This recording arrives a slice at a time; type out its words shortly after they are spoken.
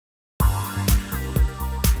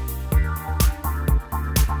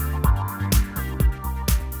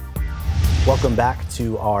Welcome back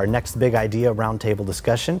to our next big idea roundtable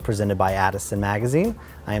discussion presented by Addison Magazine.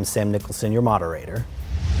 I am Sam Nicholson, your moderator.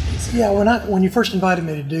 Yeah, when you first invited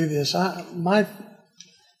me to do this, my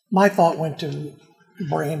thought went to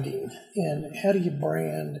branding and how do you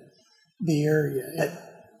brand the area.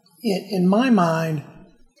 In my mind,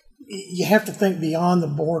 you have to think beyond the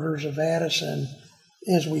borders of Addison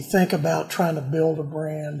as we think about trying to build a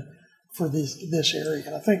brand for this area.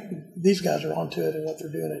 And I think these guys are onto it and what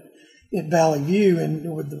they're doing at Valley View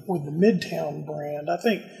and with the Midtown brand. I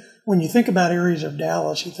think when you think about areas of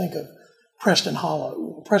Dallas, you think of Preston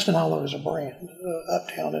Hollow. Preston Hollow is a brand.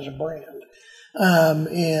 Uptown is a brand.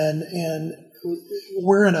 And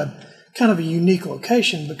we're in a kind of a unique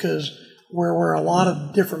location because where a lot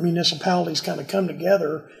of different municipalities kind of come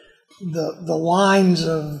together, the lines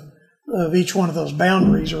of each one of those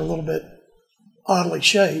boundaries are a little bit oddly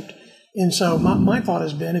shaped. And so my thought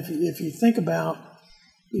has been, if you think about,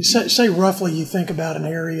 say roughly you think about an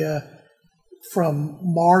area from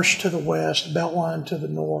Marsh to the west, Beltline to the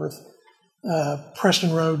north,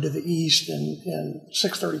 Preston Road to the east, and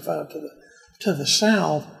 635 to the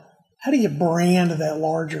south, how do you brand that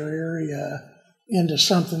larger area into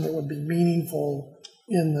something that would be meaningful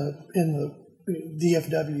in the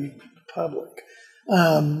DFW public?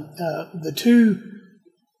 The two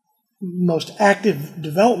most active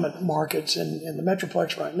development markets in the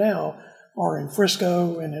Metroplex right now are in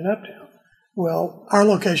Frisco and in Uptown. Well, our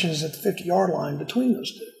location is at the 50-yard line between those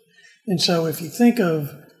two. And so if you think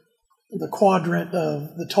of the quadrant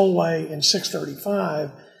of the Tollway and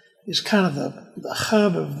 635 is kind of the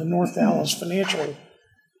hub of the North Dallas financial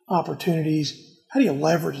opportunities, how do you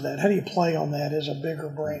leverage that? How do you play on that as a bigger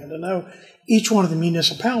brand? I know each one of the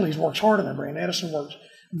municipalities works hard on their brand. Addison works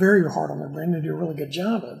very hard on their brand. They do a really good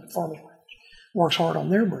job of it. Farmers Branch works hard on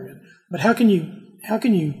their brand. But how can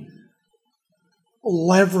you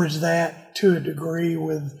leverage that to a degree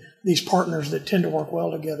with these partners that tend to work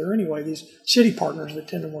well together anyway, these city partners that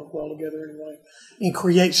tend to work well together anyway, and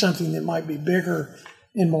create something that might be bigger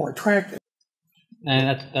and more attractive?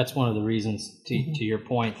 And that's one of the reasons, to your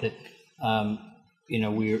point, that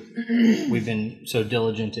we've been so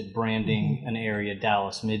diligent at branding an area,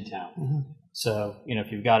 Dallas Midtown. So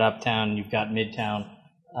if you've got Uptown, you've got Midtown.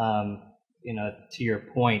 To your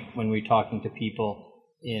point, when we're talking to people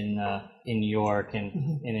in New York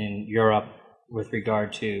and in Europe with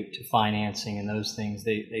regard to financing and those things,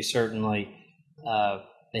 they certainly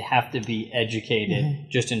they have to be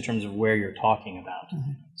educated just in terms of where you're talking about.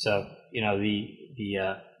 So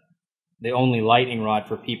the only lightning rod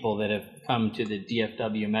for people that have come to the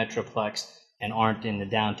DFW Metroplex and aren't in the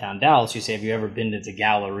downtown Dallas, you say, have you ever been to the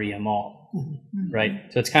Galleria Mall? Right?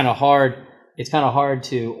 So it's kind of hard. It's kind of hard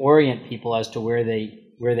to orient people as to where they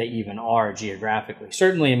even are geographically.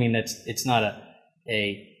 Certainly, I mean, it's not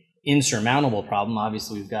a insurmountable problem.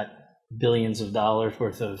 Obviously, we've got billions of dollars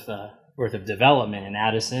worth of development in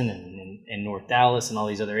Addison and North Dallas and all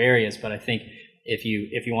these other areas. But I think if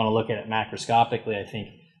you want to look at it macroscopically, I think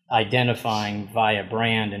identifying via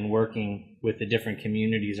brand and working with the different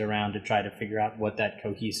communities around to try to figure out what that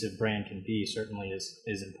cohesive brand can be certainly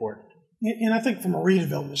is important. And I think from a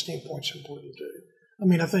redevelopment standpoint, it's important too. I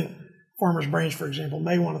mean, I think Farmers Branch, for example,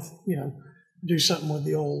 may want to do something with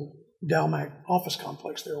the old Dalmac office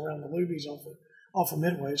complex there around the Lubies off of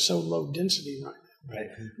Midway. It's so low density right now. Right.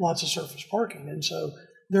 Lots of surface parking. And so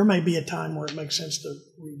there may be a time where it makes sense to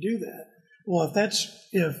redo that. Well,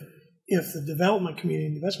 if the development community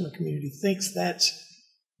and the investment community thinks that's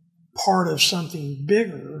part of something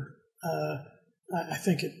bigger, I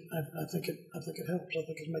think it helps. I think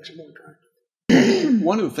it makes it more attractive.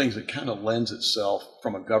 One of the things that kind of lends itself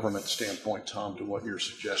from a government standpoint, Tom, to what your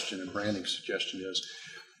suggestion and branding suggestion is,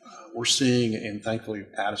 we're seeing, and thankfully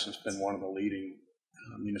Addison's been one of the leading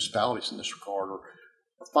municipalities in this regard, are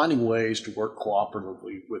finding ways to work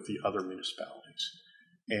cooperatively with the other municipalities.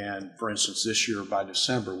 And for instance, this year by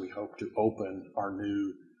December, we hope to open our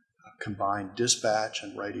new combined dispatch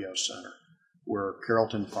and radio center, where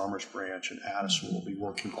Carrollton, Farmers Branch, and Addison will be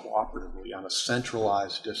working cooperatively on a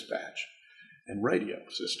centralized dispatch and radio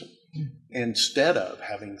system instead of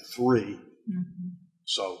having three.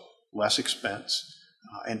 So less expense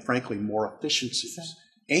and frankly more efficiencies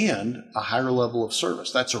and a higher level of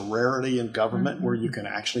service. That's a rarity in government where you can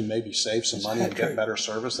actually maybe save some money and get better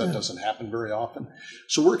service. That doesn't happen very often.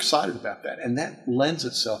 So we're excited about that. And that lends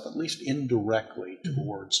itself, at least indirectly,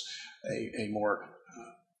 towards a more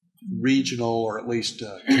regional or at least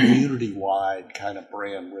community-wide kind of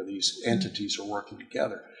brand where these entities are working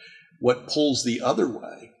together. What pulls the other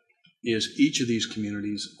way is each of these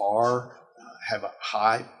communities have a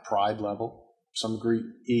high pride level some degree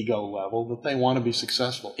ego level, that they want to be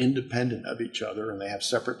successful, independent of each other, and they have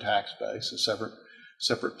separate tax base and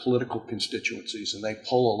separate political constituencies, and they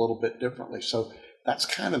pull a little bit differently. So that's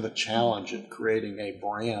kind of the challenge in creating a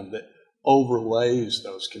brand that overlays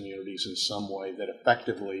those communities in some way that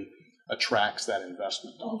effectively attracts that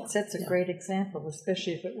investment dollar. It sets a great example,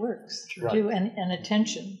 especially if it works. Right. And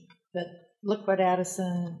attention that look what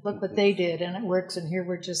Addison, look what they did, and it works, and here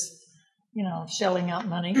we're just, shelling out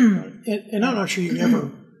money. And I'm not sure you can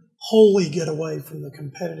ever wholly get away from the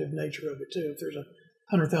competitive nature of it, too. If there's a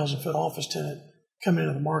 100,000-foot office tenant coming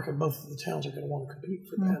into the market, both of the towns are going to want to compete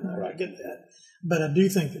for that. Mm-hmm. I get that. But I do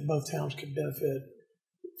think that both towns could benefit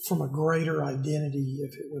from a greater identity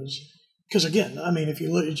if it was, because again, I mean, if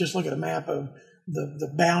you just look at a map of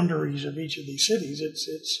the boundaries of each of these cities, it's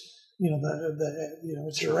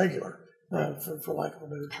it's irregular, for lack of a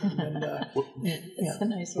better term. And, it's a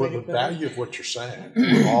nice way to the put value of what you're saying,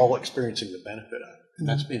 we're all experiencing the benefit of it, and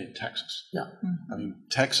that's being in Texas. Yeah. I mean,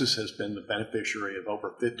 Texas has been the beneficiary of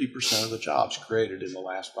over 50% of the jobs created in the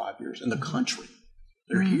last 5 years in the country.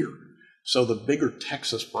 They're here. So the bigger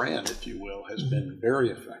Texas brand, if you will, has been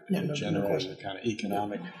very effective in generating the kind of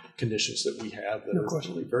economic conditions that we have that are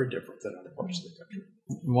really very different than other parts of the country.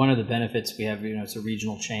 One of the benefits we have, it's a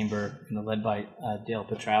regional chamber, led by Dale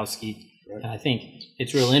Petrowski. Right. And I think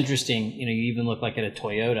it's real interesting. You even look like at a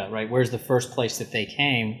Toyota, right? Where's the first place that they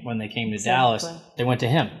came when they came to Dallas? They went to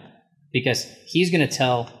him, because he's going to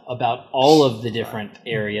tell about all of the different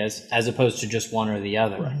areas as opposed to just one or the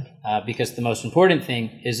other. Right. Because the most important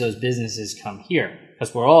thing is those businesses come here,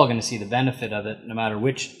 because we're all going to see the benefit of it no matter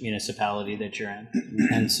which municipality that you're in.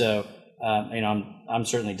 And so, I'm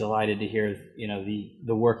certainly delighted to hear,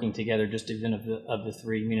 the working together just even of the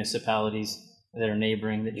three municipalities that are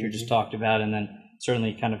neighboring that you just talked about, and then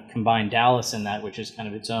certainly kind of combine Dallas in that, which is kind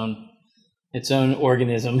of its own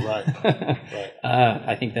organism. Right. Right.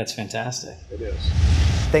 I think that's fantastic. It is.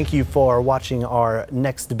 Thank you for watching our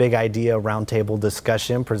next big idea roundtable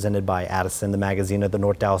discussion presented by Addison, the magazine of the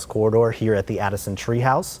North Dallas corridor, here at the Addison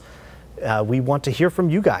Treehouse. We want to hear from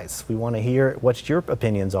you guys. We want to hear what your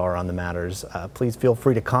opinions are on the matters. Please feel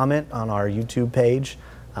free to comment on our YouTube page,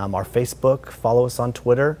 our Facebook, follow us on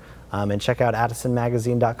Twitter, and check out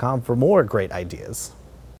addisonmagazine.com for more great ideas.